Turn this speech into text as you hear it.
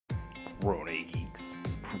Rona Geeks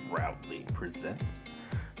proudly presents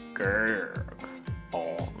GAG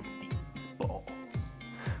on these balls.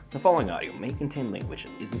 The following audio may contain language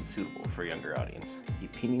that isn't suitable for a younger audience. The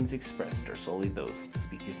opinions expressed are solely those of the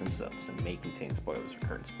speakers themselves and may contain spoilers for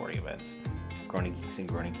current sporting events. Growing Geeks and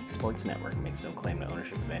Growing Geeks Sports Network makes no claim to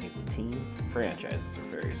ownership of any of the teams, franchises,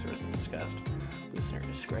 or various sources discussed. Listener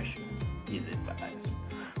discretion is advised.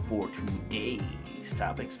 For today's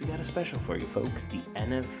topics, we got a special for you folks, the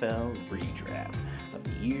NFL redraft of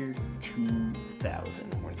the year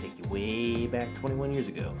 2000. We're going to take you way back 21 years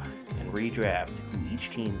ago and redraft who each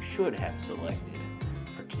team should have selected.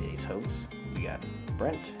 For today's hosts, we got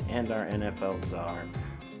Brent and our NFL czar,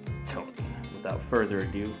 Tony. Without further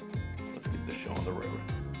ado, let's get the show on the road.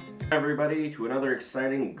 Everybody, to another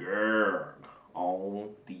exciting GAG on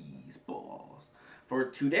these balls. For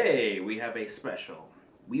today, we have a special.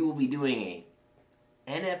 We will be doing a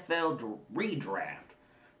NFL redraft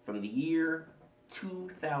from the year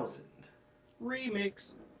 2000.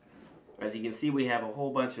 Remix. As you can see, we have a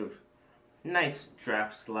whole bunch of nice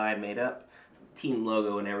draft slide made up, team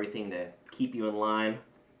logo and everything to keep you in line.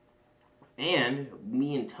 And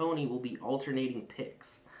me and Tony will be alternating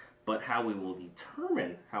picks. But how we will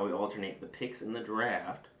determine how we alternate the picks in the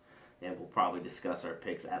draft, and we'll probably discuss our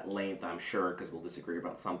picks at length, I'm sure, because we'll disagree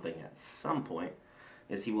about something at some point,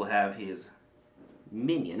 is he will have his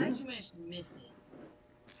minion How'd you manage to miss it?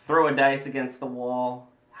 throw a dice against the wall.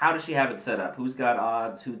 How does she have it set up? Who's got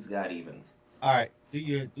odds? Who's got evens? All right. Do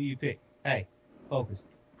you pick? Hey, focus.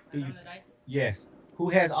 Do you? On the dice? Yes. Who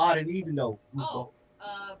has odd and even though?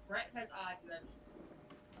 Brett has odd, you have even.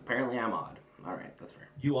 Apparently I'm odd. All right, that's fair.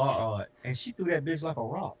 You are odd, and she threw that bitch like a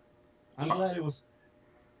rock. I'm glad it was.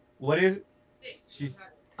 What is it? 6.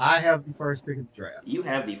 I have the first pick of the draft. You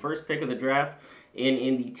have the first pick of the draft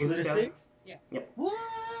in the 2000. Was it a 6? Yeah. Yep. What?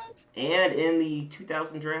 And in the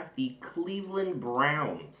 2000 draft, the Cleveland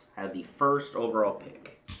Browns had the first overall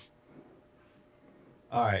pick.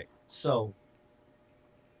 All right. So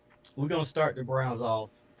we're gonna start the Browns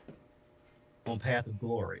off on Path of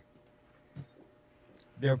Glory.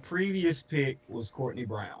 Their previous pick was Courtney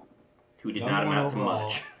Brown. Who did Number not one amount to overall.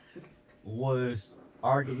 much. Was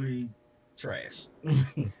arguably trash.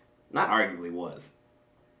 Not arguably was.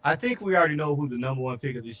 I think we already know who the number one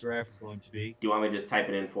pick of this draft is going to be. Do you want me to just type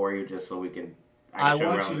it in for you just so we can I show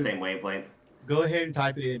we're on the same wavelength? Go ahead and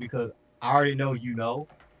type it in because I already know you know.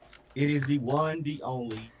 It is the one, the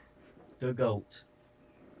only, the GOAT,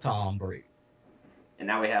 Tom Brady. And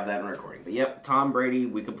now we have that in recording. But yep, Tom Brady,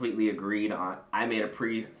 we completely agreed on. I made a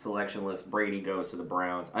pre-selection list. Brady goes to the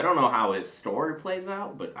Browns. I don't know how his story plays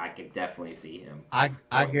out, but I could definitely see him. I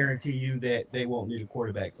guarantee you that they won't need a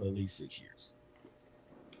quarterback for at least 6 years.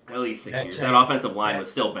 At least 6 That years. change- That offensive line was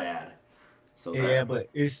still bad. So Yeah, but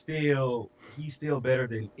he's still better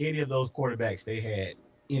than any of those quarterbacks they had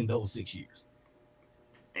in those 6 years.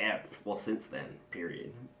 Yeah, well, since then,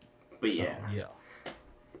 period. But So, yeah.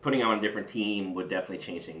 Putting him on a different team would definitely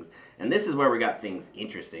change things. And this is where we got things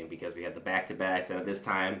interesting because we had the back-to-backs. And at this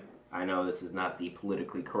time, I know this is not the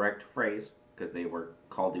politically correct phrase because they were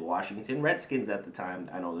called the Washington Redskins at the time.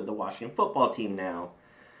 I know they're the Washington football team now.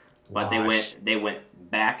 But they went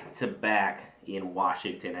back-to-back in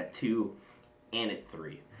Washington at 2 and at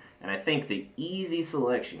 3. And I think the easy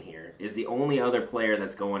selection here is the only other player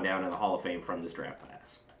that's going down in the Hall of Fame from this draft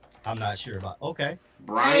class. I'm not sure about. Okay.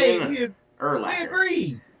 Brian Hey,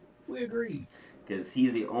 Urlacher. We agree. Because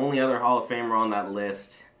he's the only other Hall of Famer on that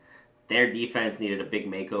list. Their defense needed a big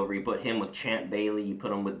makeover. You put him with Champ Bailey. You put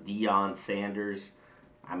him with Deion Sanders.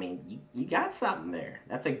 I mean, you got something there.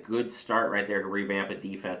 That's a good start right there to revamp a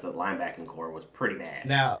defense. That linebacking core was pretty bad.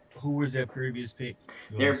 Now, who was their previous pick?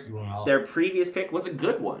 Their previous pick was a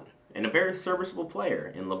good one and a very serviceable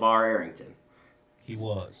player in LeVar Arrington. He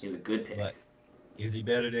was. He was a good pick. But is he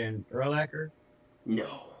better than Urlacher?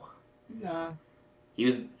 No. Nah. He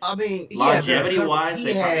was. I mean, longevity-wise,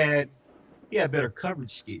 he had better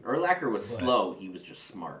coverage skills. Urlacher was slow. He was just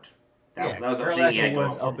smart. That was the Urlacher thing he had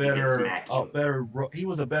was he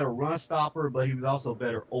was a better run stopper, but he was also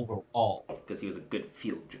better overall. Because he was a good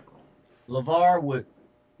field general. LeVar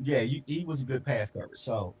he was a good pass cover.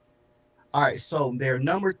 So, all right. So their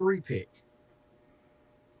number 3 pick.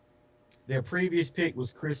 Their previous pick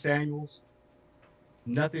was Chris Samuels.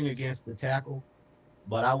 Nothing against the tackle,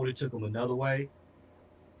 but I would have took him another way.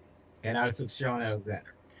 And I took Sean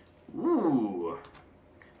Alexander. Ooh.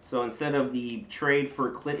 So instead of the trade for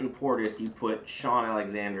Clinton Portis, you put Sean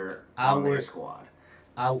Alexander on their squad.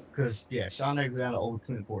 Because Sean Alexander over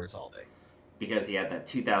Clinton Portis all day. Because he had that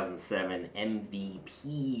 2007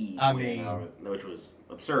 MVP, which was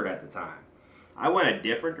absurd at the time. I went a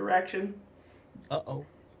different direction. Uh-oh.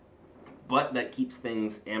 but that keeps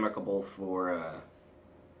things amicable for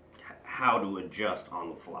how to adjust on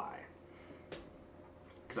the fly.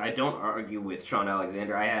 Because I don't argue with Sean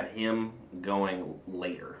Alexander. I had him going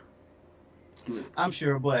later. I'm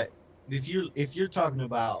sure, but if you're talking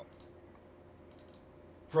about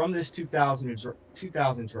from this 2000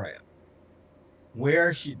 draft,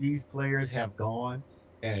 where should these players have gone,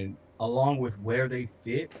 and along with where they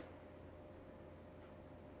fit,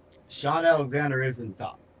 Sean Alexander is in the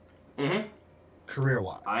top Mm-hmm. career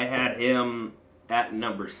wise. I had him at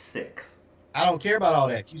number 6. I don't care about all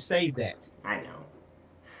that. You say that. I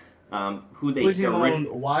know. Who they Put him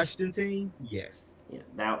on Washington team? Yes. Yeah,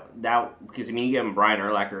 that because I mean you give him Brian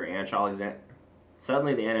Urlacher and Sean Alexander.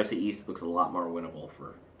 Suddenly the NFC East looks a lot more winnable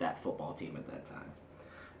for that football team at that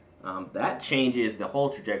time. That changes the whole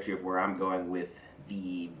trajectory of where I'm going with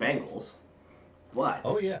the Bengals. But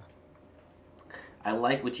Oh yeah. I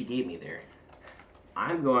like what you gave me there.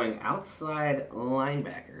 I'm going outside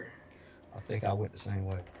linebacker I think I went the same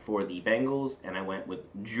way. for the Bengals, and I went with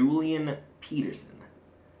Julian Peterson.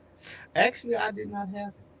 Actually, I did not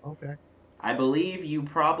have him. Okay. I believe you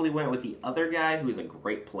probably went with the other guy who's a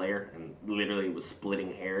great player and literally was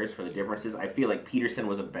splitting hairs for the differences. I feel like Peterson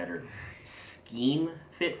was a better scheme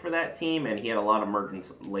fit for that team, and he had a lot of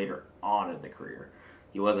emergence later on in the career.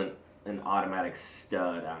 He wasn't an automatic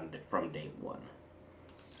stud from day one.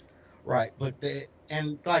 Right, but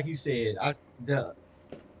and like you said,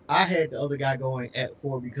 I had the other guy going at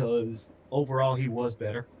 4 because overall he was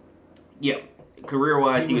better. Yeah,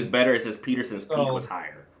 career-wise, he was better. It says Peterson's peak was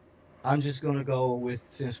higher. I'm just gonna go with,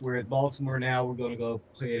 since we're at Baltimore now, we're gonna go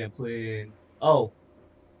ahead and put in. Oh,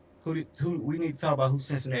 who we need to talk about who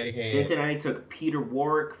Cincinnati had. Cincinnati took Peter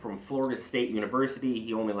Warwick from Florida State University.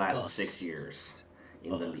 He only lasted 6 years in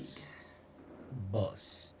the league.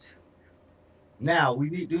 Bust. Now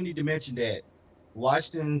we do need to mention that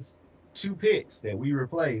Washington's 2 picks that we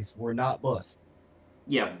replaced were not bust.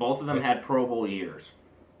 Yeah, both of them had Pro Bowl years.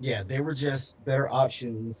 Yeah, they were just better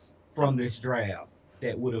options from this draft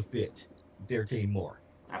that would have fit their team more.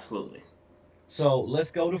 Absolutely. So let's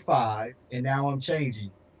go to 5, and now I'm changing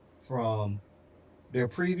from their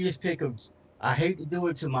previous pick of. I hate to do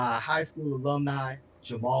it to my high school alumni,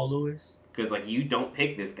 Jamal Lewis. Because like you don't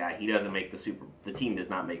pick this guy, he doesn't make the team does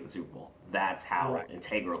not make the Super Bowl. That's how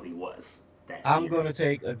integral he was. I'm going to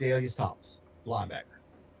take Adalius Thomas, linebacker.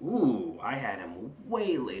 Ooh, I had him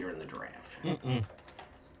way later in the draft.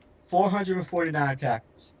 449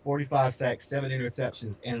 tackles, 45 sacks, 7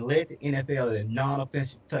 interceptions, and led the NFL in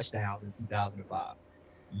non-offensive touchdowns in 2005.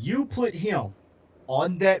 You put him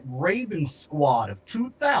on that Ravens squad of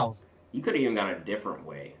 2000. You could have even gone a different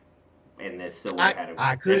way, and this still would have had him.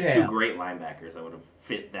 I could have. There's 2 great linebackers that would have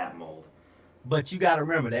fit that mold. But you got to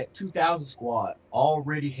remember that 2000 squad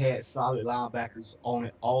already had solid linebackers on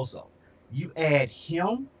it also. You add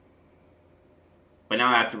him. But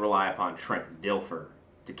now I have to rely upon Trent Dilfer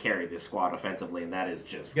to carry this squad offensively, and that is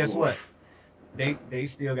just guess what? They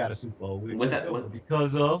still got a Super Bowl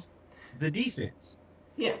because of the defense.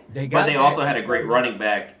 Yeah, but they also had a great running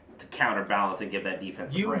back to counterbalance and give that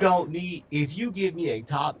defense. You don't need, if you give me a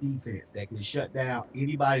top defense that can shut down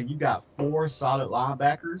anybody. You got 4 solid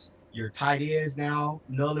linebackers. Your tight end is now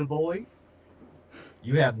null and void.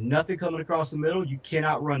 You have nothing coming across the middle. You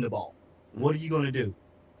cannot run the ball. What are you going to do?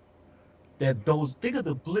 Think of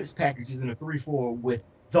the blitz packages in a 3-4 with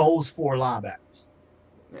those 4 linebackers.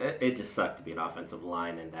 It just sucked to be an offensive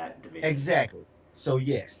line in that division. Exactly. So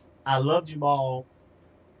yes, I love Jamal.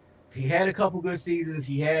 He had a couple good seasons.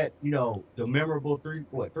 He had, the memorable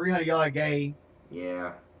 300-yard game.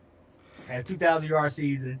 Yeah. Had a 2,000-yard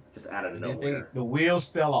season. Just out of nowhere. The wheels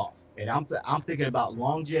fell off. And I'm thinking about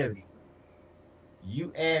longevity.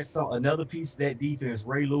 You add another piece of that defense,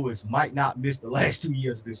 Ray Lewis might not miss the last 2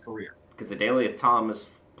 years of his career. Because Adalius Thomas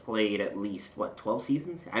played at least 12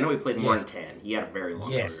 seasons? I know he played more than 10. He had a very long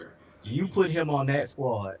career. You put him on that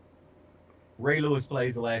squad. Ray Lewis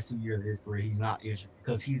plays the last 2 years of his career. He's not injured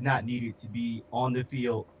because he's not needed to be on the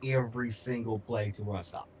field every single play to run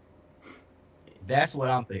stop. That's what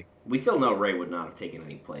I'm thinking. We still know Ray would not have taken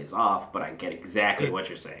any plays off, but I get exactly what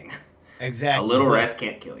you're saying. Exactly. A little rest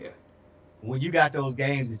can't kill you. When you got those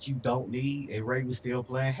games that you don't need and Ray was still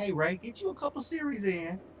playing, hey, Ray, get you a couple series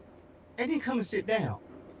in and then come and sit down.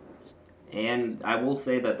 And I will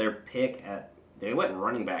say that their pick they went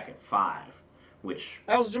running back at 5,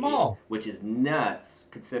 that was Jamal. Which is nuts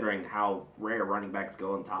considering how rare running backs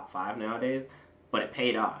go in the top 5 nowadays. But it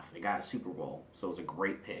paid off. It got a Super Bowl, so it was a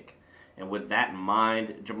great pick. And with that in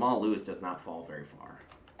mind, Jamal Lewis does not fall very far.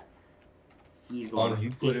 He's going.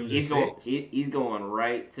 You put him he's going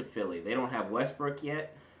right to Philly. They don't have Westbrook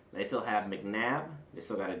yet, They still have McNabb. They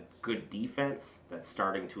still got a good defense that's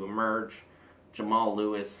starting to emerge. Jamal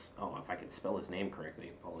Lewis. Oh, if I could spell his name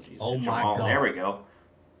correctly, apologies. Oh my Jamal. There God. we go.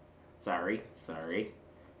 Sorry.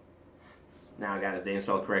 Now I got his name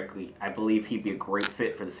spelled correctly. I believe he'd be a great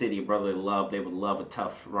fit for the city of brotherly love. They would love a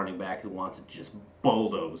tough running back who wants to just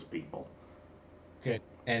bulldoze people. Okay.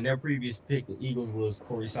 And their previous pick, the Eagles, was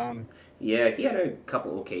Corey Simon. Yeah, he had a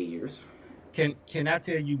couple okay years. Can I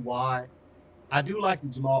tell you why? I do like the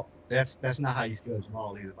Jamal. That's not how you spell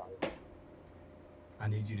Jamal either, by the way. I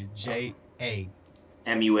need you to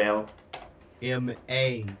MUL. JAMA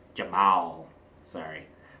Jamal. Sorry.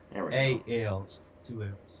 There we go. ALs, two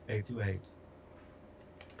A's.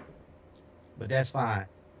 But that's fine.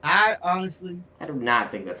 I honestly, I do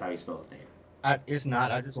not think that's how you spell his name. it's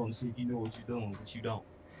not. I just want to see if you know what you're doing, but you don't.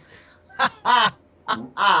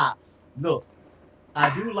 Look,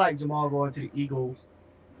 I do like Jamal going to the Eagles,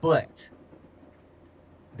 but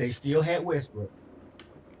they still had Westbrook.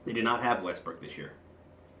 They did not have Westbrook this year.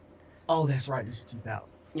 Oh, that's right. This is 2000.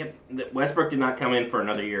 Yep. Westbrook did not come in for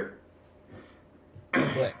another year.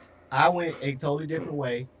 But I went a totally different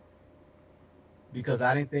way because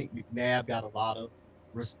I didn't think McNabb got a lot of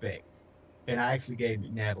respect, and I actually gave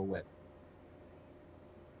McNabb a weapon.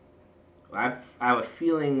 I have a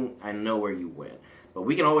feeling I know where you went, but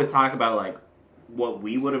we can always talk about like what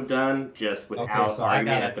we would have done just without so I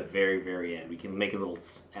argument gotta- at the very, very end. We can make a little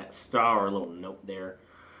star or a little note there.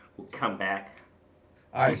 We'll come back.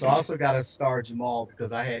 All right, so I also got to star Jamal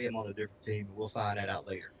because I had him on a different team, and we'll find that out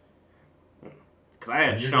later. Because I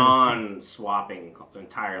had You're gonna Sean swapping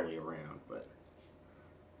entirely around, but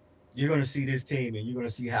You're going to see this team, and you're going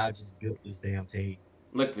to see how I just built this damn team.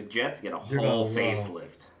 look, the Jets get a You're whole gonna love-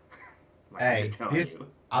 facelift. I'm Hey, just telling this-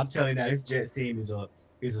 you. I'm telling you now, this Jets team is a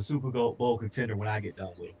Super Bowl contender when I get done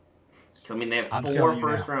with them. So, I mean, they have I'm 4 telling you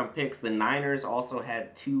first-round picks. The Niners also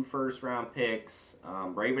had 2 first-round picks.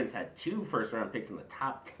 Ravens had 2 first-round picks in the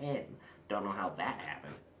top 10. Don't know how that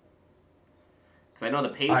happened. Because I know the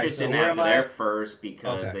Patriots so didn't where have am I their at? first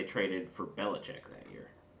because Okay. they traded for Belichick that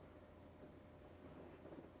year.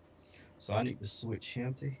 So I need to switch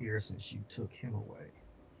him to here since you took him away.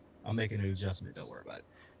 I'm making an adjustment. Don't worry about it.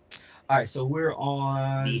 All right, so we're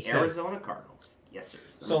on The 7. Arizona Cardinals. Yes, sir.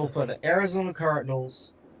 So for the Arizona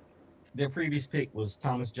Cardinals, their previous pick was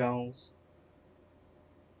Thomas Jones.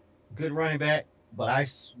 Good running back, but I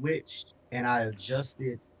switched and I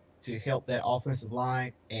adjusted to help that offensive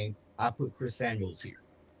line, and I put Chris Samuels here.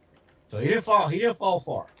 So he didn't fall. He didn't fall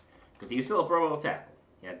far. Because he was still a Pro Bowl tackle.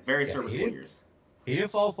 He had very Yeah, he serviceable didn't- years. He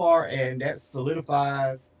didn't fall far, and that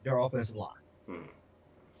solidifies their offensive line. Hmm.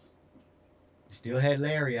 Still had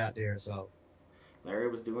Larry out there, so Larry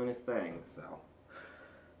was doing his thing, so.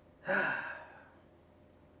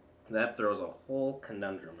 That throws a whole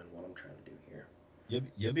conundrum in what I'm trying to do here.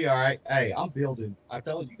 you'll be all right. Hey, I'm building. I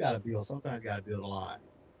told you, you got to build. Sometimes you got to build a line.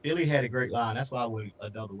 Philly had a great line. That's why I went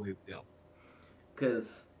another way with them.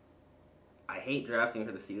 Because I hate drafting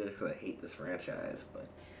for the Steelers because I hate this franchise, but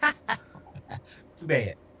Too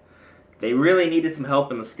bad. they really needed some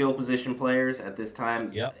help in the skill position players at this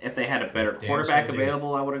time. Yep. If they had a better Damn quarterback sure did.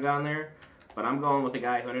 available, I would have gone there. But I'm going with the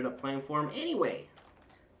guy who ended up playing for him anyway.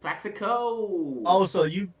 Plaxico. Oh, so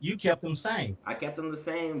you kept them same. I kept him the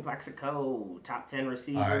same. Plaxico, top 10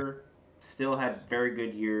 receiver. Still had very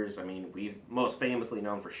good years. I mean, he's most famously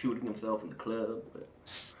known for shooting himself in the club. But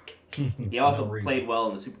he also played well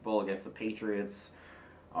in the Super Bowl against the Patriots.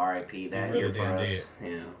 R.I.P. that really year for damn us. did.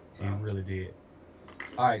 Yeah. He really did.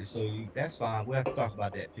 All right, so that's fine. We'll have to talk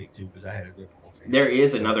about that pick too because I had a different one. for him. There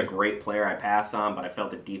is another great player I passed on, but I felt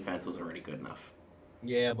the defense was already good enough.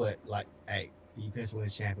 Yeah, but like, hey, defense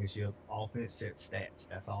wins championship. Offense sets stats.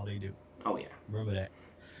 That's all they do. Oh, yeah. Remember that.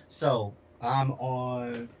 So I'm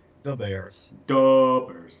on the Bears,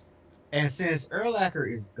 Dubbers. and since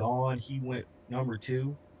Urlacher is gone, he went number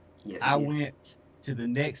 2. Yes, I he did. went to the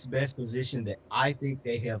next best position that I think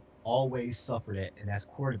they have always suffered at, and that's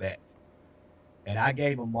quarterback. And I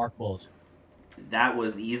gave him Mark Bulger. That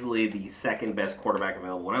was easily the second best quarterback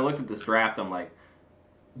available. When I looked at this draft, I'm like,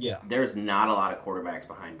 Yeah. there's not a lot of quarterbacks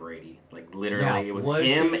behind Brady. Like, literally, Now, it was was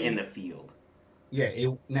him he- in the field. Yeah.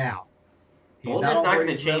 Now, he's Bulger's not on not going to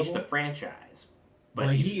Brady's change level, the franchise. but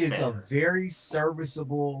he he's is better. a very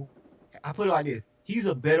serviceable. I put it like this: he's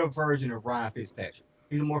a better version of Ryan Fitzpatrick.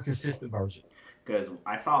 He's a more consistent version. Because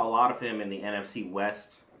I saw a lot of him in the NFC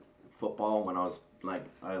West football when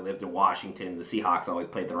I lived in Washington. The Seahawks always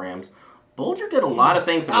played the Rams. Bulger did a He lot was of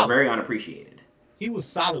things that were solid. very unappreciated. He was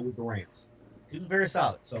solid with the Rams. He was very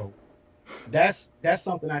solid. So that's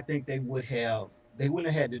something I think they wouldn't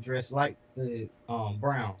have had to address like the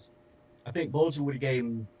Browns. I think Bulger would have gave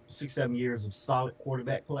him 6, 7 years of solid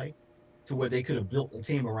quarterback play to where they could have built a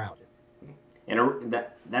team around it. And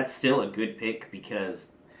that's still a good pick because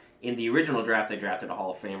in the original draft, they drafted a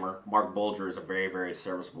Hall of Famer. Mark Bulger is a very, very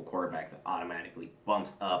serviceable quarterback that automatically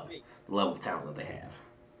bumps up the level of talent that they have.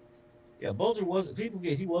 Yeah, Bulger was, people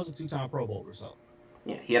forget, he was a 2-time Pro Bowler, so.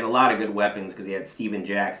 Yeah, he had a lot of good weapons because he had Steven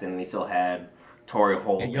Jackson and he still had Torrey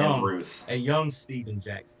Holt and Bruce. A young Steven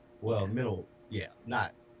Jackson. Well, middle,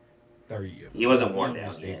 not 30 years. He wasn't worn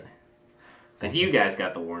down yet. Because you guys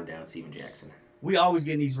got the worn down Steven Jackson. We always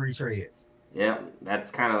getting these retreads. Yeah,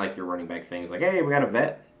 that's kind of like your running back things. Like, hey, we got a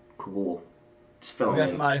vet. Cool. Just fill We got in.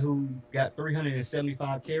 somebody who got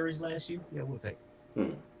 375 carries last year. Yeah, we'll take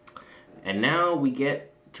it. And now we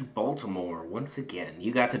get to Baltimore once again.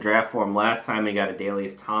 You got to draft for him last time. They got a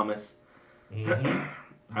Adalius Thomas.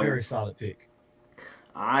 Mm-hmm. Very solid pick.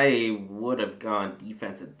 I would have gone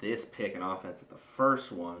defense at this pick and offense at the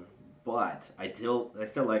first one, but I still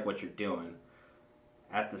like what you're doing.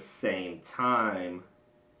 At the same time,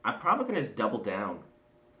 I'm probably going to just double down.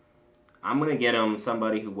 I'm going to get him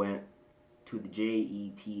somebody who went to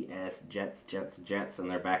the Jets,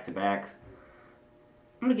 and their back-to-backs.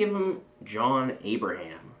 I'm going to give him John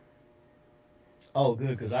Abraham. Oh,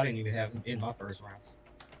 good, because I didn't even have him in my first round.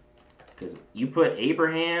 Because you put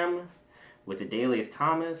Abraham with Adalius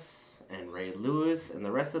Thomas and Ray Lewis and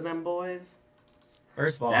the rest of them boys.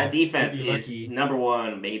 First of all, that defense is number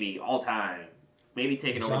one, maybe all time. Maybe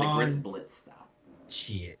taking over the Grits Blitz stop.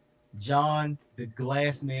 Shit. John, the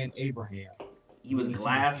glass man Abraham. He was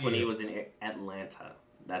glass when he was in Atlanta.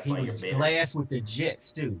 That's why you're bitter. He was glass with the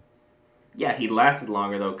Jets, too. Yeah, he lasted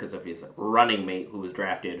longer, though, because of his running mate who was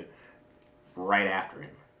drafted right after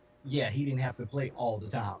him. Yeah, he didn't have to play all the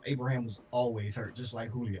time. Abraham was always hurt, just like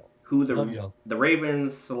Julio. Who the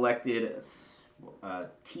Ravens selected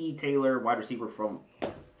T. Taylor, wide receiver from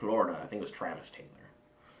Florida. I think it was Travis Taylor.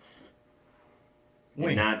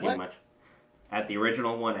 Did not do much. At the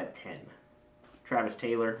original one at 10. Travis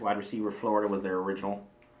Taylor, wide receiver, Florida, was their original.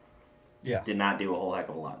 Yeah. Did not do a whole heck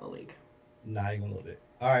of a lot in the league. Not even a little bit.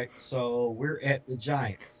 All right, so we're at the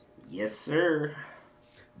Giants. Yes, sir.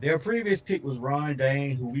 Their previous pick was Ron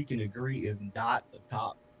Dane, who we can agree is not a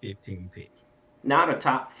top 15 pick. Not a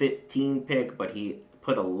top 15 pick, but he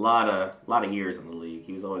put a lot of years in the league.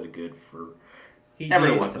 He was always a good for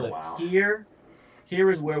every once in a while. Here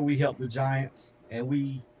is where we help the Giants, and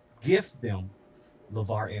we gift them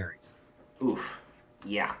LeVar Arrington. Oof.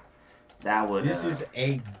 Yeah. That would. This is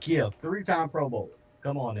a gift. 3-time Pro Bowler.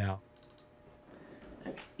 Come on now.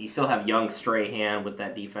 You still have young Strahan with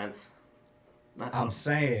that defense. I'm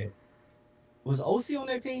saying. Was OC on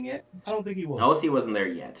that team yet? I don't think he was. OC wasn't there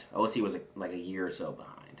yet. OC was like a year or so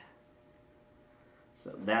behind.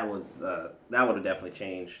 So that would have definitely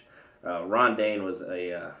changed. Ron Dane was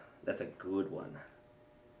that's a good one.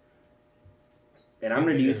 And I'm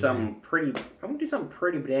gonna do something pretty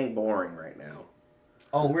dang boring right now.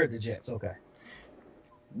 Oh, we're at the Jets. Okay.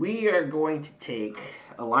 We are going to take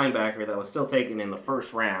a linebacker that was still taken in the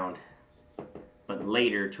first round, but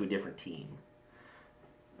later to a different team.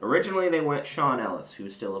 Originally, they went Sean Ellis,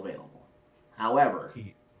 who's still available. However,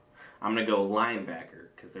 I'm going to go linebacker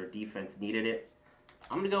because their defense needed it.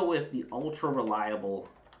 I'm going to go with the ultra-reliable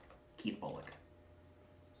Keith Bullock.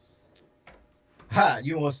 Ha!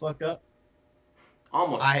 You know what's fucked up?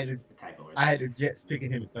 Almost. I had the Jets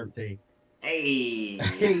picking him at 13. Hey!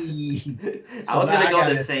 Hey! I was going to go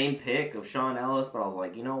the same pick of Sean Ellis, but I was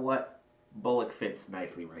like, you know what? Bullock fits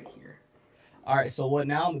nicely right here. All right, so what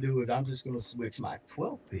now I'm going to do is I'm just going to switch my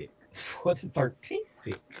 12th pick for the 13th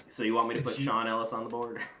pick. So you want me to put Sean Ellis on the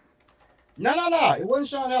board? No. It wasn't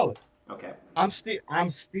Sean Ellis. Okay. I'm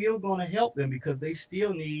still going to help them because they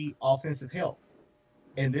still need offensive help.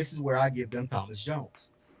 And this is where I give them Thomas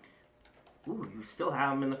Jones. Ooh, you still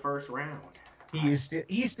have him in the first round. He's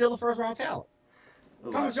still a first-round talent.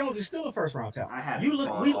 Ooh, Thomas Jones is still a first-round talent. I had him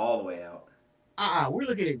falling all the way out. We're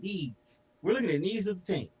looking at needs. We're looking at needs of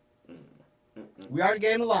the team. We already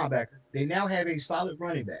gave him a linebacker. They now have a solid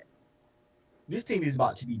running back. This team is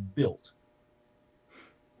about to be built.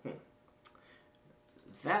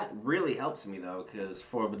 That really helps me, though, because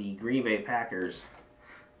for the Green Bay Packers,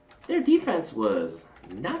 their defense was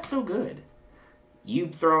not so good. You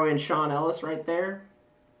throw in Sean Ellis right there,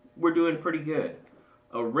 we're doing pretty good.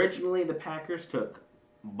 Originally, the Packers took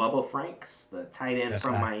Bubba Franks, the tight end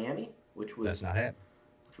from Miami, which was a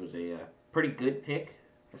pretty good pick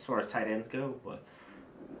as far as tight ends go, but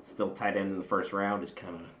still tight end in the first round is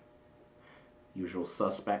kind of usual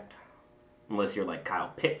suspect. Unless you're like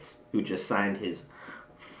Kyle Pitts, who just signed his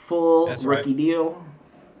full rookie deal.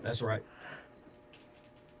 That's right.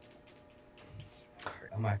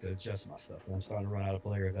 I might have to adjust my stuff. I'm starting to run out of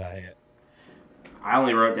players I had. I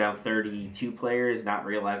only wrote down 32 players, not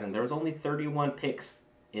realizing there was only 31 picks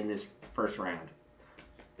in this first round.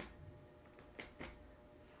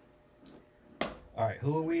 All right,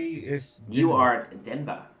 who are we? It's You Denver. are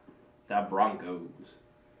Denver, the Broncos.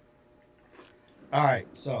 All right,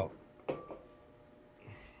 so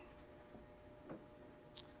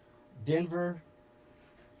Denver,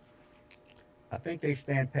 I think they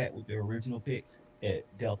stand pat with their original pick at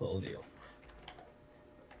Delta O'Neal.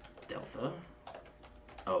 Delta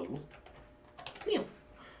O'Neal,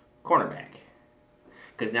 cornerback.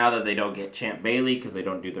 Because now that they don't get Champ Bailey, because they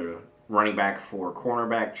don't do the running back for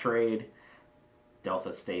cornerback trade,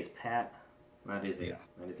 Delta stays pat. That is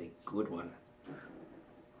a good one.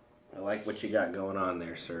 I like what you got going on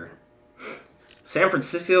there, sir. San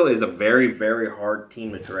Francisco is a very, very hard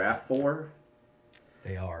team to draft for.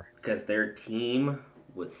 They are. Because their team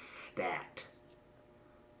was stacked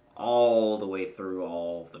all the way through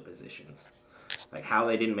all the positions. Like how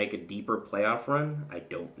they didn't make a deeper playoff run, I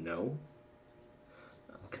don't know.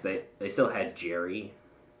 Because they still had Jerry.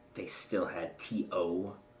 They still had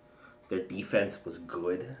T.O. Their defense was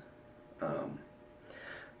good.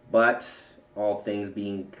 But all things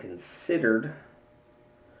being considered,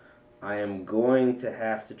 I am going to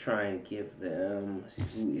have to try and give them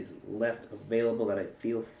who is left available that I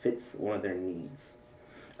feel fits one of their needs.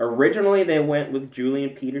 Originally, they went with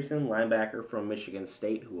Julian Peterson, linebacker from Michigan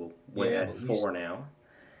State, who went at 4 now.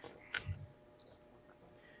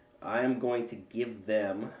 I am going to give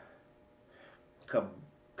them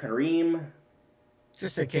Kareem.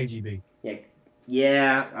 Just say KGB.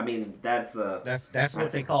 Yeah. I mean, that's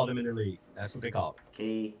what they called him in the league. That's what they called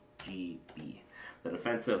him. KGB. The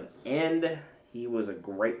defensive end, he was a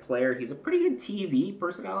great player. He's a pretty good TV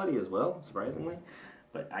personality as well, surprisingly.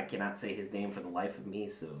 But I cannot say his name for the life of me,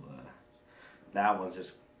 so that was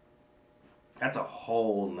just... That's a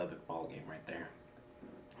whole nother ballgame right there.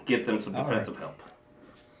 Get them some defensive help.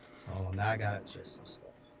 Oh, now I got to adjust some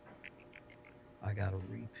stuff. I got to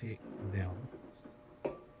repick them.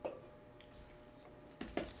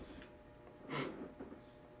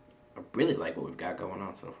 I really like what we've got going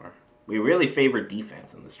on so far. We really favor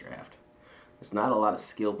defense in this draft. There's not a lot of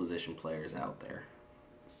skill position players out there.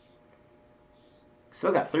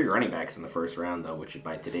 Still got 3 running backs in the first round, though, which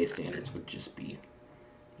by today's standards would just be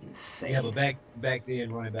insane. Yeah, but back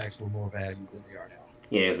then, running backs were more valuable than they are now.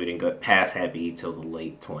 Yeah, as we didn't go pass heavy till the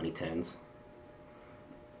late 2010s.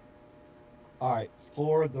 All right,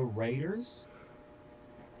 for the Raiders,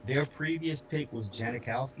 their previous pick was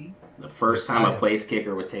Janikowski. The first time a place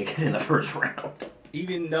kicker was taken in the first round.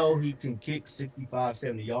 Even though he can kick 65,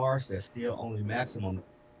 70 yards, that's still only maximum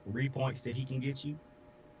 3 points that he can get you.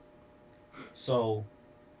 So,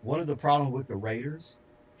 one of the problems with the Raiders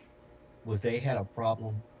was they had a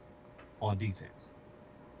problem on defense.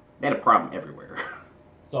 They had a problem everywhere.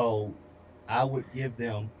 So, I would give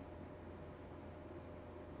them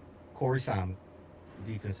Corey Simon,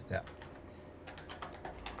 defensive tackle,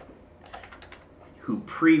 who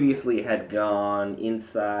previously had gone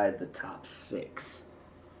inside the top 6.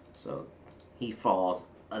 So, he falls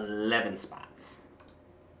 11 spots.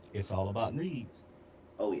 It's all about needs.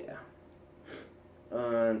 Oh, yeah.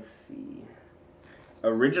 Let's see.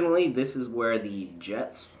 Originally, this is where the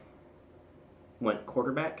Jets went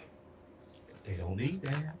quarterback. They don't need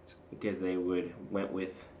that. Because they went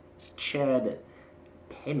with Chad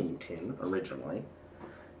Pennington originally.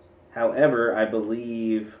 However, I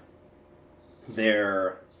believe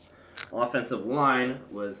their offensive line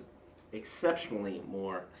was exceptionally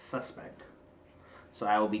more suspect. So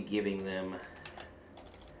I will be giving them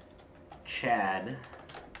Chad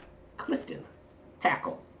Clifton,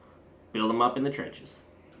 tackle. Build them up in the trenches.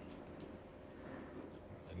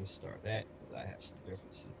 Let me start that because I have some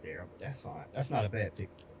differences there, but that's fine. That's not a bad pick.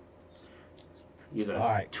 He's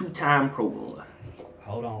a 2-time Pro Bowler.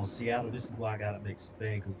 Hold on, Seattle. This is why I got to make some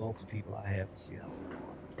things because both the people I have in Seattle.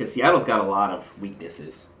 Because Seattle's got a lot of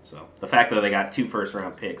weaknesses. So the fact that they got 2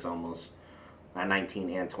 first-round picks almost at 19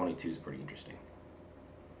 and 22 is pretty interesting.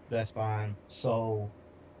 That's fine. So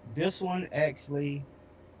this one actually,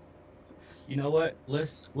 you know what?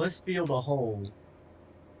 Let's fill the hole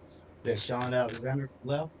that Sean Alexander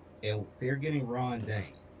left, and they're getting Ron Dane.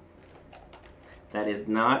 That is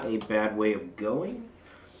not a bad way of going.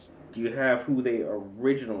 Do you have who they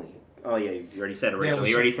originally... Oh, yeah, you already said originally.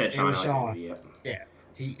 You already said Sean Alexander. Yep. Yeah.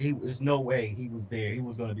 He was no way he was there. He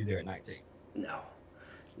was going to be there at 19. No.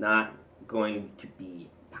 Not going to be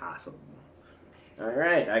possible. All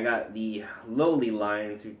right, I got the lowly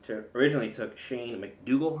Lions who originally took Shane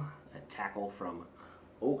McDougal, a tackle from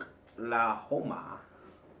Oklahoma.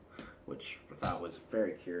 which I thought was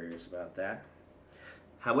very curious about that.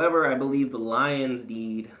 However, I believe the Lions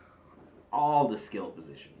need all the skill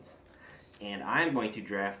positions, and I'm going to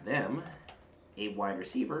draft them a wide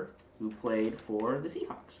receiver who played for the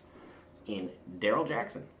Seahawks in Darrell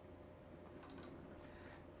Jackson.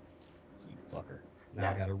 You fucker.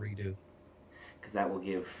 Now I got to redo. Because that will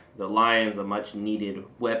give the Lions a much needed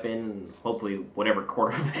weapon, and hopefully whatever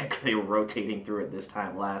quarterback they were rotating through at this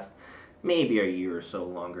time last maybe a year or so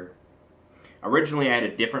longer. Originally, I had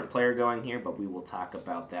a different player going here, but we will talk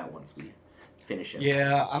about that once we finish it.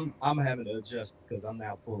 Yeah, I'm having to adjust because I'm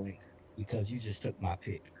now pulling because you just took my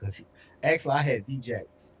pick. Because actually, I had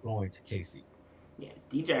D-Jax going to KC. Yeah,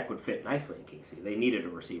 D-Jack would fit nicely in KC. They needed a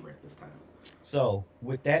receiver at this time. So,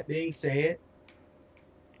 with that being said,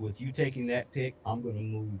 with you taking that pick, I'm going to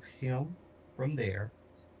move him from there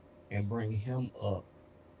and bring him up.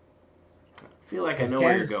 I feel like I know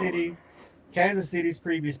where you're going. Kansas City's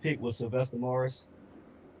previous pick was Sylvester Morris.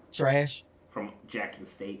 Trash. From Jackson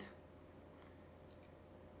State.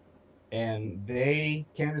 And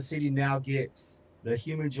Kansas City now gets the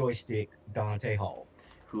human joystick, Dante Hall.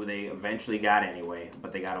 Who they eventually got anyway,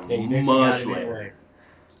 but they got him much later. Anyway.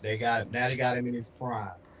 They got him. Now they got him in his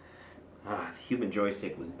prime. The human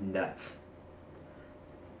joystick was nuts.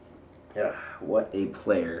 What a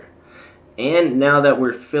player. And now that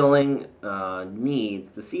we're filling needs,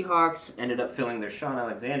 the Seahawks ended up filling their Shaun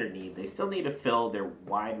Alexander need. They still need to fill their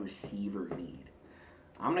wide receiver need.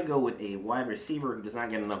 I'm going to go with a wide receiver who does not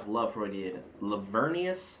get enough love for what he did.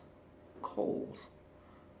 Lavernius Coles.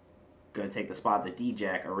 Going to take the spot that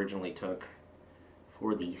D-Jack originally took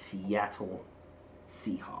for the Seattle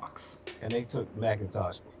Seahawks. And they took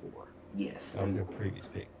McIntosh before. Yes. That was their previous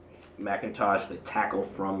pick. McIntosh, the tackle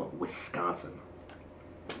from Wisconsin.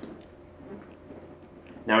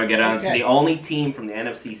 Now we get on to the only team from the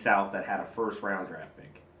NFC South that had a first-round draft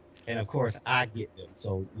pick. And, of course, I get them.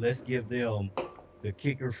 So let's give them the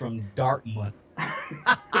kicker from Dartmouth.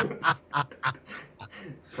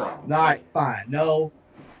 All right, fine. No.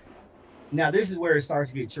 Now, this is where it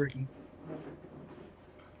starts to get tricky.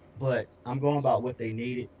 But I'm going about what they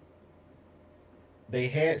needed. They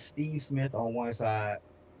had Steve Smith on one side.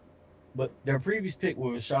 But their previous pick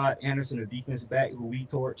was Rashad Anderson, a defensive back who we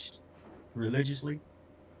torched religiously.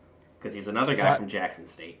 Because he's another guy from Jackson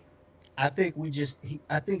State. I think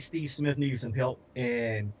I think Steve Smith needed some help.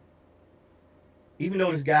 And even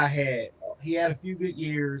though this guy had a few good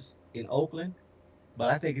years in Oakland, but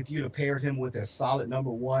I think if you'd have paired him with a solid number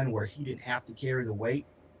one where he didn't have to carry the weight,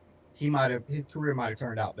 his career might have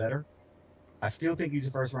turned out better. I still think he's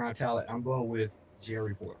a first round talent. I'm going with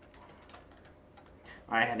Jerry Porter.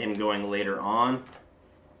 I had him going later on,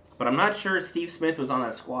 but I'm not sure Steve Smith was on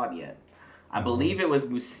that squad yet. I believe it was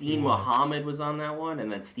Muhsin Muhammad was on that one,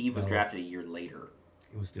 and then Steve was drafted a year later.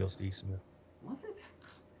 It was still Steve Smith. Was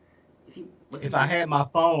it? If I had my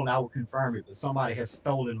phone, I would confirm it, but somebody has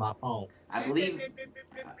stolen my phone. I believe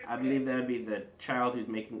that would be the child who's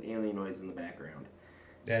making alien noise in the background.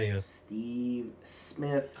 That is. Steve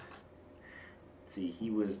Smith. Let's see,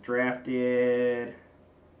 he was drafted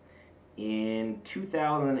in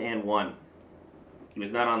 2001. He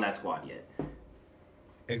was not on that squad yet.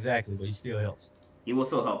 Exactly, but he still helps. He will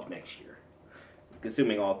still help next year,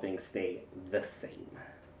 assuming all things stay the same.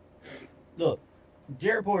 Look,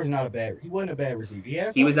 Jared Porter's not he wasn't a bad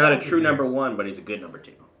receiver. He was not a true number one, but he's a good number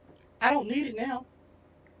two. I don't need it now.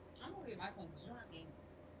 I'm gonna get my phone.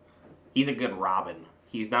 He's a good Robin.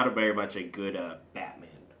 He's not very much a good Batman.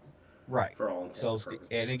 Right. For all intents and purposes.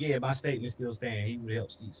 And again, my statement still stands. He would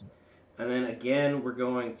help Steve Smith. And then again, we're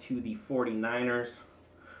going to the 49ers.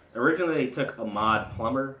 Originally, they took Ahmad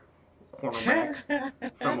Plummer, cornerback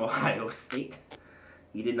from Ohio State.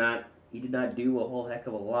 He did not do a whole heck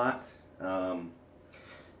of a lot.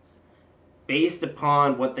 Based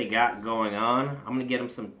upon what they got going on, I'm going to get him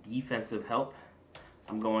some defensive help.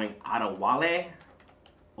 I'm going Adewale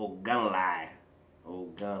Ogunleye.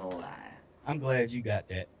 I'm glad you got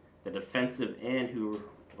that. The defensive end who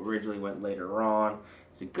originally went later on.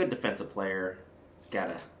 He's a good defensive player. He's got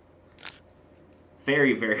a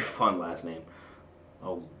very, very fun last name. I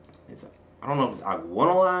don't know if it's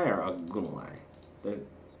Agunleye or Agunleye. There's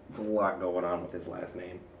a lot going on with his last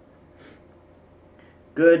name.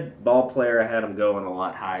 Good ball player. I had him going a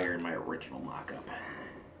lot higher in my original mock-up.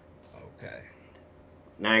 Okay.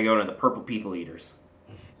 Now you go to the Purple People Eaters.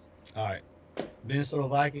 All right. Minnesota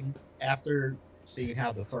Vikings, after seeing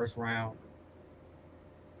how the first round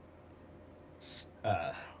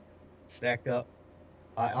stacked up,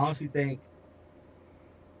 I honestly think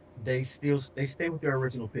they stay with their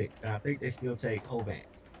original pick, and I think they still take Hovan.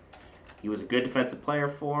 He was a good defensive player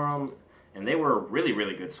for them. And they were a really,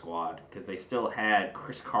 really good squad because they still had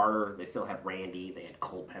Chris Carter, they still had Randy, they had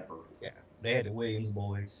Culpepper. Yeah, they had the Williams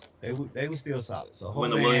boys. They were still solid. So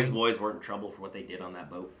When the Williams boys weren't in trouble for what they did on that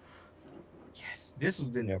boat. yes, this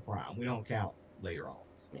was in their prime. We don't count later on.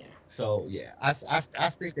 Yeah. So yeah, I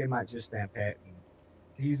think they might just stand pat. And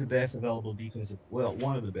he's the best available defensive. Well,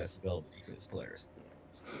 one of the best available defensive players.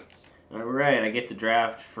 All right, I get to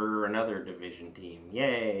draft for another division team.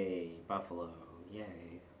 Yay, Buffalo. Yay.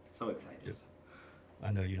 So excited.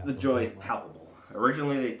 I know you're not. The joy is palpable.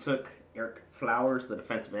 Originally, they took Eric Flowers, the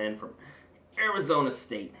defensive end from Arizona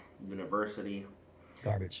State University.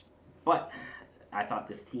 Garbage. But I thought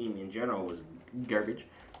this team in general was garbage.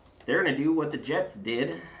 They're going to do what the Jets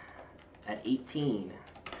did at 18.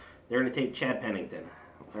 They're going to take Chad Pennington.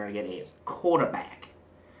 They're going to get a quarterback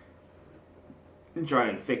and try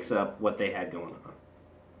and fix up what they had going on.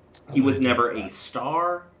 He was never a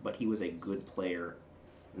star, but he was a good player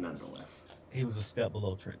nonetheless. He was a step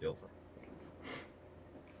below Trent Dilfer.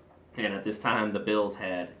 And at this time, the Bills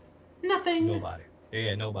had nothing. Nobody. They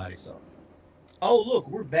had nobody. So, oh look,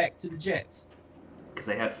 we're back to the Jets because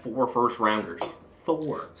they had 4 first-rounders.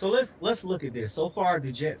 4. So let's look at this. So far,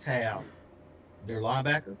 the Jets have their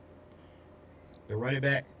linebacker, their running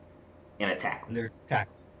back, and a tackle. And their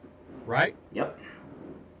tackle. Right? Yep.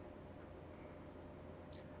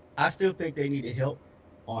 I still think they needed help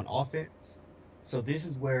on offense. So this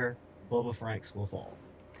is where Bubba Franks will fall.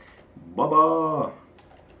 Bubba.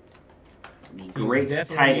 The great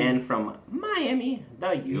tight end from Miami.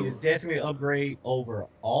 The U. He is definitely an upgrade over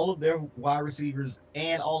all of their wide receivers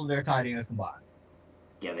and all of their tight ends combined.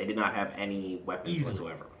 Yeah, they did not have any weapons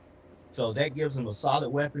whatsoever. So that gives them a solid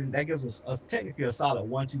weapon. That gives us technically a solid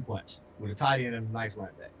 1-2 punch with a tight end and a nice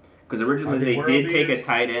running back. Because originally they did take a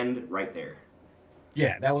tight end right there.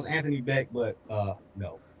 Yeah, that was Anthony Beck, but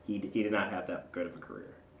no. He did not have that good of a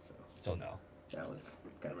career. So no. That was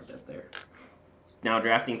kind of a death there. Now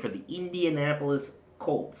drafting for the Indianapolis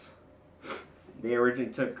Colts. They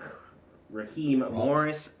originally took Raheem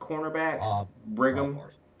Morris, cornerback, Brigham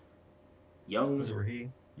Young. Was it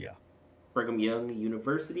Raheem? Yeah. Brigham Young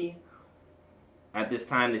University. At this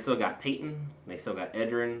time, they still got Peyton. They still got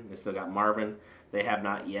Edrin. They still got Marvin. They have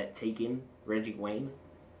not yet taken Reggie Wayne.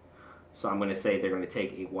 So I'm going to say they're going to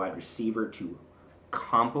take a wide receiver to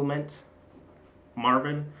complement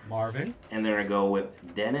Marvin. And they're going to go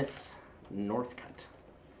with Dennis Northcutt.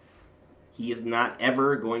 He is not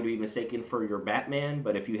ever going to be mistaken for your Batman,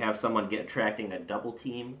 but if you have someone attracting a double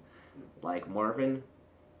team like Marvin,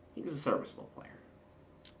 he's a serviceable player.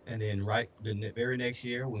 And then the very next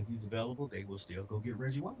year when he's available, they will still go get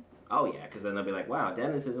Reggie Wayne. Oh, yeah, because then they'll be like, wow,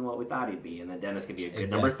 Dennis isn't what we thought he'd be. And then Dennis could be a good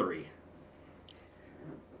number 3.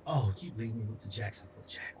 Oh, you leave me with the Jacksonville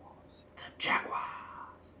Jaguars. The Jaguars.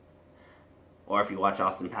 Or if you watch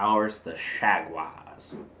Austin Powers, the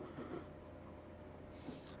Shagwars.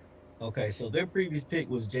 Okay, so their previous pick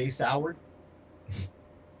was Jay Soward.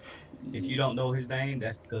 If you don't know his name,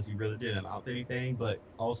 that's because he really didn't amount to anything. But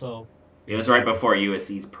also, it was right before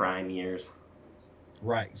USC's prime years.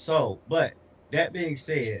 Right. So, but that being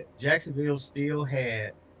said, Jacksonville still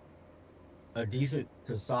had a decent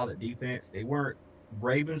to solid defense. They weren't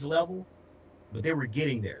Ravens level, but they were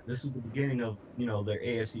getting there. This was the beginning of, their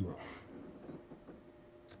AFC run.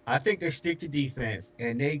 I think they stick to defense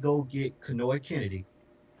and they go get Kanoy Kennedy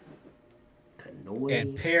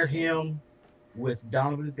and pair him with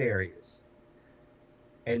Donovan Darius.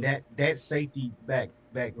 And that safety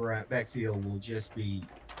backfield will just be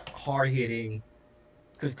hard hitting.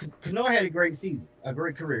 Because Kanoy had a great season, a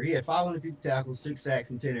great career. He had 550 tackles, 6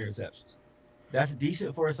 sacks, and 10 interceptions. That's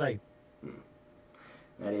decent for a safety.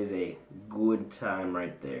 That is a good time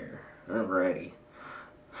right there. Alrighty.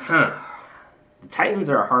 The Titans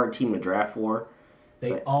are a hard team to draft for.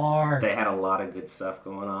 They are. They had a lot of good stuff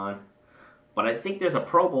going on. But I think there's a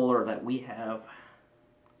Pro Bowler that we have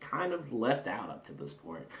kind of left out up to this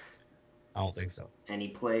point. I don't think so. And he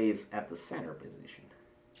plays at the center position.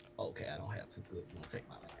 Okay, I don't have to. Good. You don't take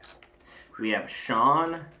my name. We have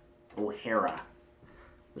Sean O'Hara,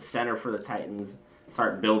 the center for the Titans.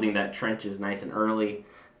 Start building that trenches nice and early.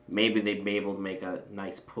 Maybe they'd be able to make a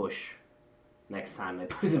nice push next time they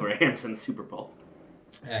play the Rams in the Super Bowl.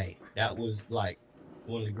 Hey, that was like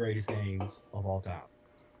one of the greatest games of all time.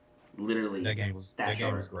 Literally, that game was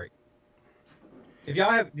great. If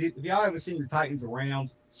y'all haven't seen the Titans and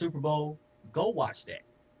Rams Super Bowl, go watch that.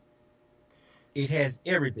 It has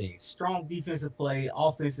everything: strong defensive play,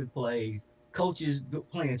 offensive play, coaches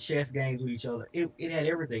playing chess games with each other. It had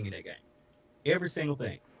everything in that game, every single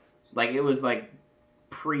thing. Like it was like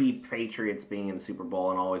pre-Patriots being in the Super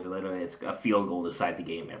Bowl, and always literally it's a field goal to decide the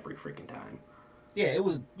game every freaking time. Yeah, it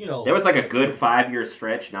was, There was like a good 5-year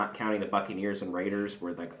stretch, not counting the Buccaneers and Raiders,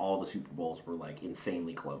 where like all the Super Bowls were like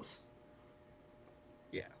insanely close.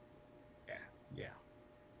 yeah, yeah, yeah.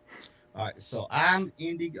 All right, so I'm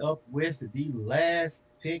ending up with the last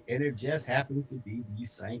pick, and it just happens to be the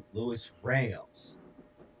St. Louis Rams.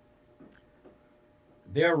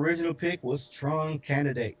 Their original pick was strong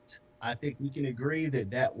candidate. I think we can agree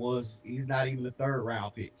that he's not even a third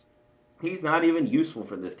round pick. He's not even useful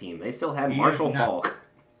for this team. They still had He is Marshall not. Faulk.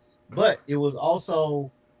 But it was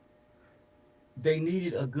also they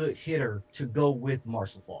needed a good hitter to go with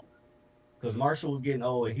Marshall Faulk because Marshall was getting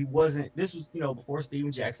old and he wasn't. This was before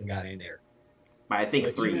Steven Jackson got in there. By I think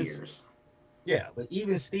But 3 years. but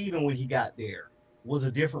even Steven when he got there was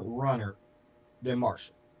a different runner than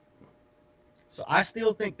Marshall. So I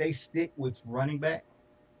still think they stick with running back,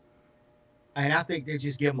 and I think they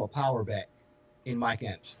just give him a power back in Mike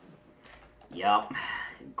Anderson. Yep,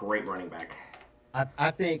 great running back.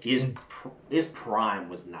 I think His prime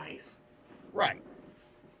was nice. right.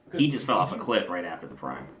 He just fell off a cliff right after the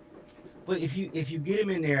prime. But if you get him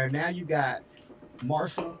in there, now you got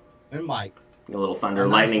Marshall and Mike. A little thunder,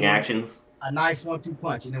 lightning actions. A nice 1-2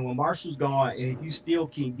 punch. And then when Marshall's gone, and if you still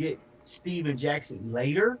can get Steven Jackson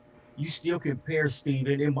later, you still can pair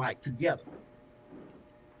Steven and Mike together.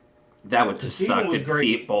 That would just suck to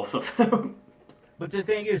see both of them. But the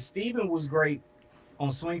thing is, Steven was great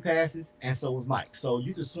on swing passes, and so was Mike. So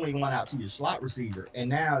you could swing one out to your slot receiver, and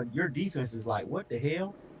now your defense is like, what the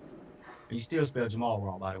hell? And you still spelled Jamal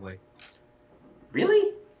wrong, by the way.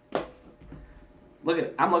 Really?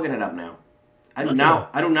 I'm looking it up now. I do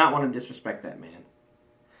not want to disrespect that man.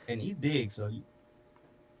 And he's big, so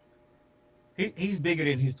he's bigger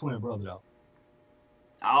than his twin brother, though.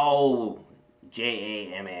 Oh,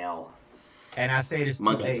 Jamal. And I say this two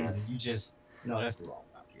Monkey A's, nuts. and you just that's the wrong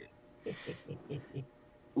one, kid.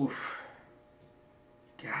 Oof.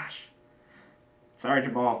 Gosh. Sorry,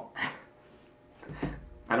 Jamal.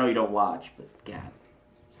 I know you don't watch, but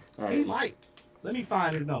God. He might. Let me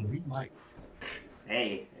find his number. He might.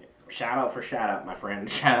 Hey, shout out for shout out, my friend.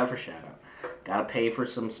 Shout out for shout out. Gotta pay for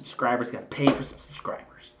some subscribers. Gotta pay for some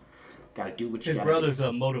subscribers. Gotta do what you gotta do. His brother's a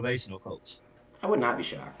motivational coach. I would not be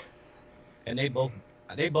shocked. And they both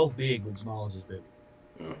big, but Jamal is just big.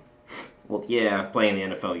 Well, yeah, playing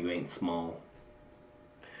the NFL, you ain't small.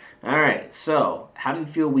 All right, so how do you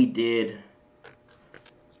feel we did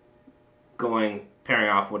pairing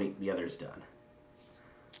off what the others done?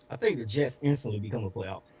 I think the Jets instantly become a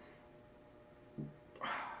playoff.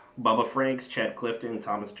 Bubba Franks, Chet Clifton,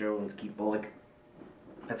 Thomas Jones, Keith Bullock.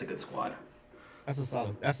 That's a good squad. That's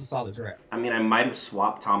a solid draft. I mean, I might have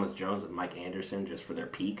swapped Thomas Jones with Mike Anderson just for their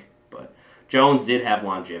peak, but Jones did have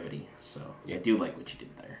longevity, so yeah. I do like what you did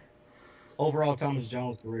there. Overall, Thomas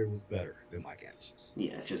Jones' career was better than Mike Anderson's.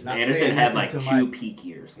 Yeah, it's just Anderson had like 2 peak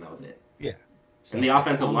years, and that was it. Yeah. So, and the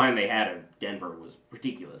offensive line they had in Denver was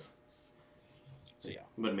ridiculous. So yeah. It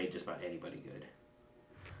would have made just about anybody good.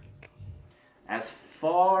 As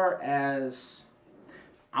far as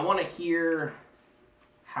I want to hear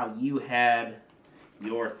how you had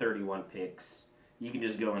your 31 picks. You can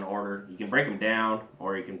just go in order. You can break them down,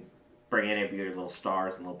 or you can bring any of your little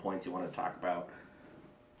stars and little points you want to talk about.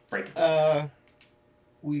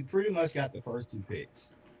 We pretty much got the first 2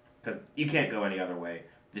 picks. Because you can't go any other way.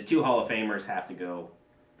 The 2 Hall of Famers have to go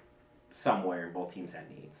somewhere, and both teams had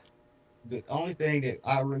needs. The only thing that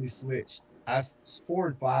I really switched, 4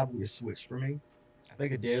 and 5 would have switched for me. I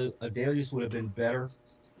think Adelius would have been better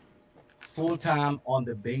full-time on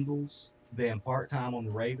the Bengals than part-time on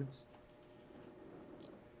the Ravens.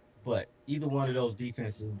 But either one of those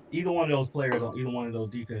players on either one of those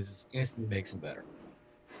defenses instantly makes them better.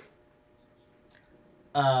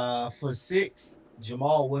 For 6,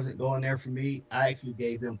 Jamal wasn't going there for me. I actually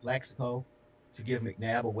gave them Plaxico to give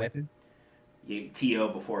McNabb a weapon. You T.O.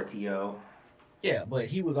 before T.O. Yeah, but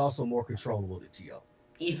he was also more controllable than T.O.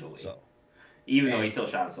 Easily. So, even though he still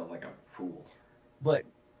shot himself like a fool. But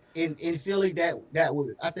in Philly,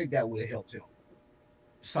 I think that would have helped him.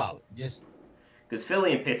 Solid. Just because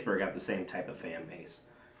Philly and Pittsburgh have the same type of fan base.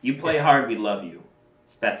 You play hard, we love you.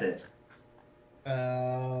 That's it.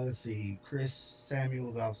 Let's see. Chris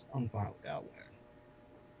Samuels, I'm fine with that one.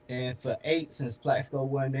 And for 8, since Plaxico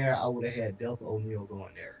wasn't there, I would have had Delta O'Neal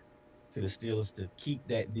going there to the Steelers to keep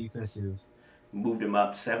that defensive. Moved him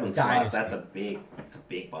up 7 slots. That's a big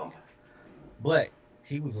bump. But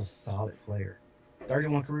he was a solid player.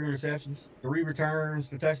 31 career interceptions, 3 returns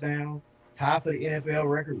for touchdowns, tied for the NFL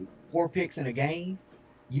record with 4 picks in a game.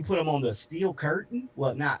 You put him on the steel curtain.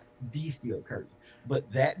 Well, not the steel curtain, but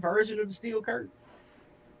that version of the steel curtain.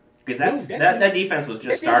 Because that defense was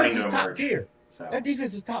just starting to emerge. Top tier. So That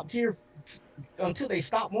defense is top tier until they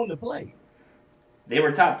stop wanting to play. they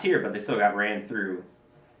were top tier, but they still got ran through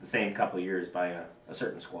the same couple of years by a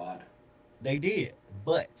certain squad, They did,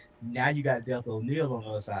 but now you got Death O'Neal on the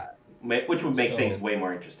other side. which would make things So way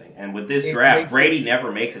more interesting. And with this it draft, makes it Brady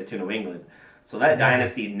never makes it to New England, so that never.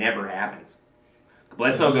 dynasty never happens. So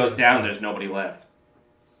Bledsoe goes yeah, down, so there's nobody left.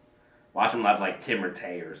 Watch him have like Tim or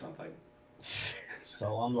Tay or something. so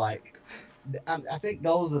I'm like, I think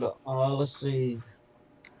those are the. Let's see.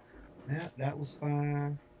 That was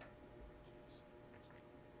fine.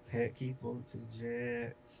 Pat Keith over to the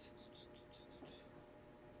Jets.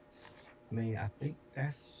 I mean, I think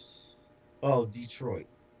that's. Oh, Detroit.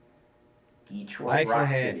 I Detroit actually Rock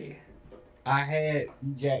had City. I had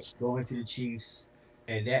D-Jack going to the Chiefs,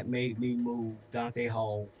 and that made me move Dante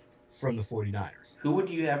Hall from the 49ers. Who would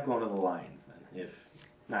you have going to the Lions then, if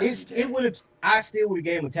not It DJ? would have I still would have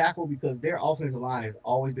gave him a tackle because their offensive line has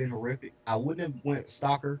always been horrific. I wouldn't have went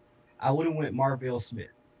Stalker. I would have went Marvell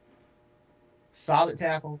Smith. Solid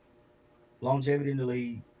tackle, longevity in the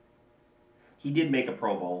league. He did make a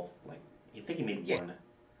Pro Bowl. Like, you think he made Yeah, one?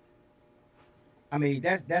 I mean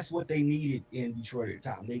that's what they needed in Detroit at the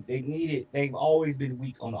time. They've always been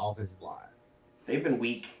weak on the offensive line. They've been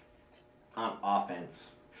weak on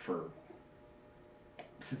offense for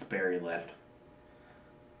since Barry left.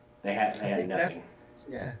 They I had think nothing.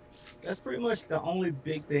 yeah, that's pretty much the only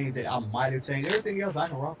big things that I might have changed. Everything else I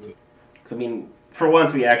can rock with. So, I mean, for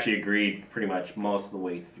once, we actually agreed pretty much most of the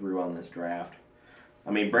way through on this draft.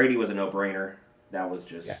 I mean, Brady was a no-brainer. That was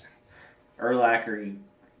just Yeah. Urlacher. You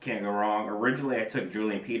can't go wrong. Originally, I took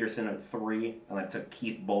Julian Peterson at 3, and I took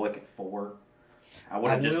Keith Bullock at 4. I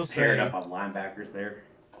would I have will just paired say up on linebackers there.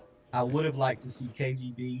 I would have liked to see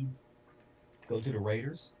KGB go to the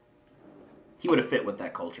Raiders. He would have fit with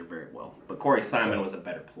that culture very well. But Corey Simon So was a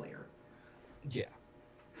better player. yeah,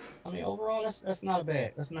 I mean overall that's not a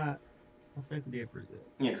bad. That's not. I think we did pretty good.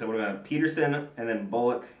 Yeah, because I would have gone Peterson and then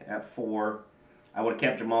Bullock at 4. I would have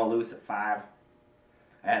kept Jamal Lewis at 5.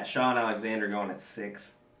 I had Sean Alexander going at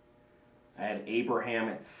 6. I had Abraham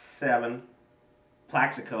at 7.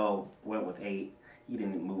 Plaxico went with 8. He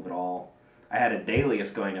didn't move at all. I had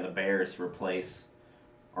Adalius going to the Bears to replace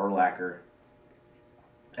Urlacher.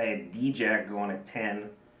 I had D-Jack going at 10.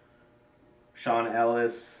 Sean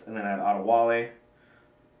Ellis, and then I had Adewale.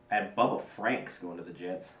 I had Bubba Franks going to the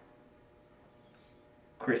Jets.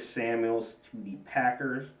 Chris Samuels to the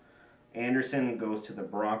Packers. Anderson goes to the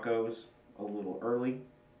Broncos a little early.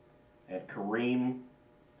 I had Kareem,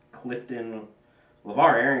 Clifton.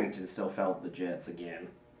 LeVar Arrington still felt the Jets again.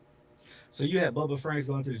 So you had Bubba Franks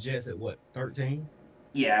going to the Jets at what 13,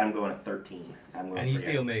 Yeah, I'm going at 13. I'm going and he for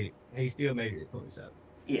still made it. He still made it at 27.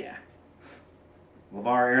 Yeah. LeVar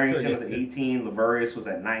Arrington So yeah, was at 18. Laverius was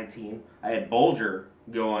at 19. I had Bolger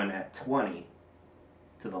going at 20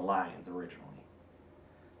 to the Lions originally.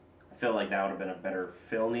 I feel like that would have been a better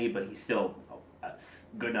fill need, but he's still a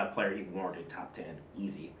good enough player. He warranted top 10.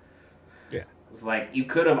 Easy. yeah. It's like you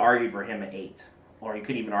could have argued for him at 8, or you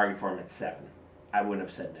could even argue for him at 7. I wouldn't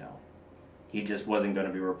have said no. He just wasn't going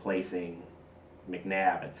to be replacing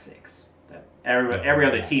McNabb at 6. That every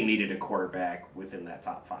other team needed a quarterback within that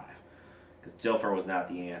top 5. Because Dilfer was not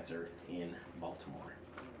the answer in Baltimore.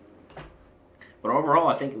 But overall,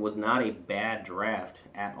 I think it was not a bad draft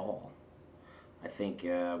at all. I think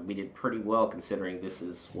we did pretty well considering this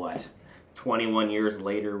is, 21 years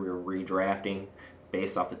later we were redrafting.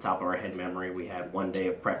 Based off the top of our head memory, we had 1 day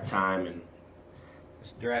of prep time. And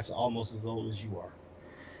This draft's almost as old as you are.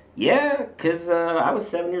 yeah, because I was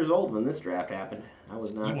 7 years old when this draft happened. I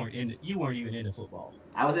was not. You weren't even into football.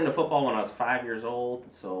 I was into football when I was 5 years old,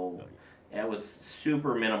 so No, it was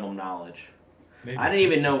super minimum knowledge. maybe I didn't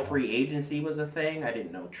even know football. free agency was a thing. I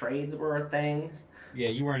didn't know trades were a thing. Yeah,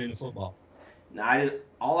 you weren't into football.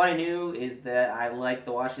 All I knew is that I liked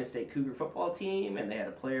the Washington State Cougar football team, and they had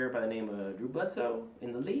a player by the name of Drew Bledsoe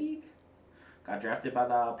in the league. Got drafted by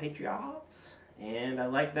the Patriots, and I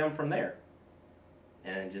liked them from there.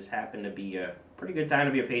 And it just happened to be a pretty good time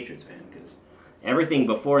to be a Patriots fan, because everything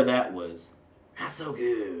before that was not so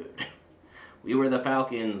good. We were the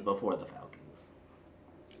Falcons before the Falcons.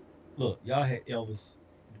 Look, y'all had Elvis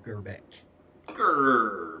Gerback.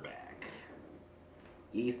 Grrback.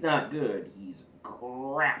 He's not good. He's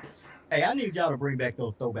crap. Hey, I need y'all to bring back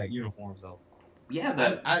those throwback uniforms though.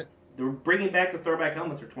 Yeah, I they're bringing back the throwback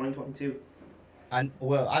helmets for 2022. I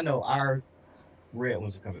know our red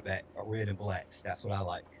ones are coming back, red and blacks. That's what I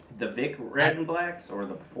like. The Vic red and blacks or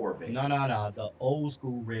the before Vic? No, the old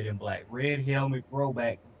school red and black, red helmet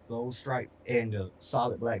throwback, gold stripe, and the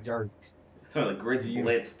solid black jerseys. So the Grits The uni-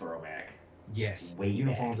 Blitz throwback. Yes, Way the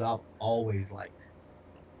uniforms back. I've always liked.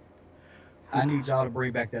 I need y'all to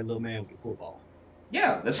bring back that little man with the football.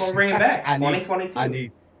 Yeah, that's what we're bringing back. I need-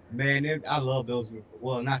 2022. I love those uniforms.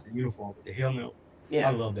 Well, not the uniform, but the helmet. Yeah,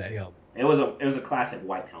 I love that helmet. it was a classic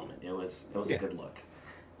white helmet. It was Yeah. a good look.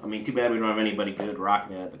 I mean, too bad we don't have anybody good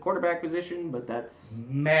rocking it at the quarterback position, but that's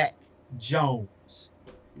Mac Jones.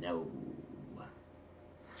 no.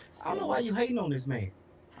 I don't know why you hating on this man.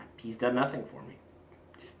 He's done nothing for me.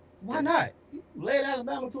 Why not? He led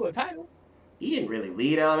Alabama to a title. He didn't really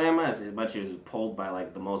lead Alabama as much as he was pulled by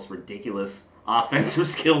like the most ridiculous offensive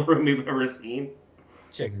skill room we've ever seen.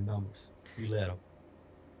 Check his numbers. He led them.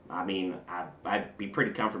 I mean, I'd be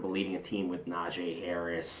pretty comfortable leading a team with Najee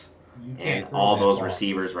Harris You can't and throw all that those far.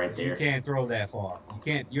 receivers right You there. can't throw that far. You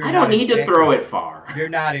can't. You're I not don't as need to accurate. throw it far. You're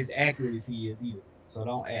not as accurate as he is either. So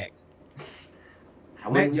don't act.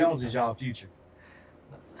 Mac wouldn't- Jones is y'all future.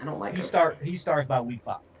 I don't like He her. He starts by week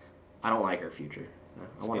 5. I don't like her future.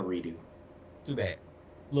 I want to redo. Too bad.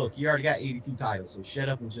 Look, you already got 82 titles, so shut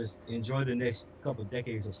up and just enjoy the next couple of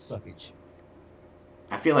decades of suckage.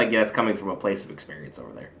 I feel like that's coming from a place of experience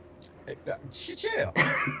over there. Chill.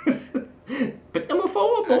 But number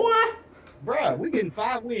 4, boy. Bruh, we getting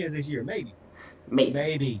 5 wins this year, maybe.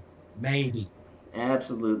 Maybe. Maybe.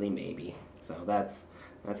 Absolutely maybe. So that's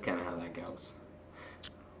kind of how that goes.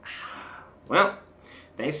 Well,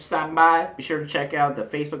 thanks for stopping by. Be sure to check out the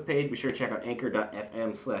Facebook page. Be sure to check out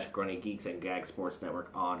anchor.fm/GrowingGeeks and GAG Sports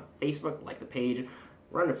Network on Facebook. Like the page.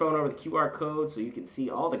 Run your phone over the QR code so you can see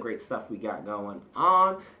all the great stuff we got going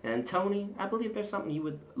on. And Tony, I believe there's something you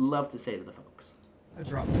would love to say to the folks. I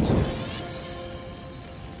dropped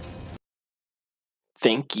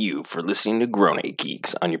Thank you for listening to Grown A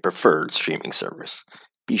Geeks on your preferred streaming service.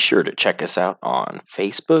 Be sure to check us out on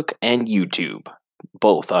Facebook and YouTube,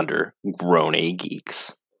 both under Grown A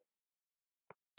Geeks.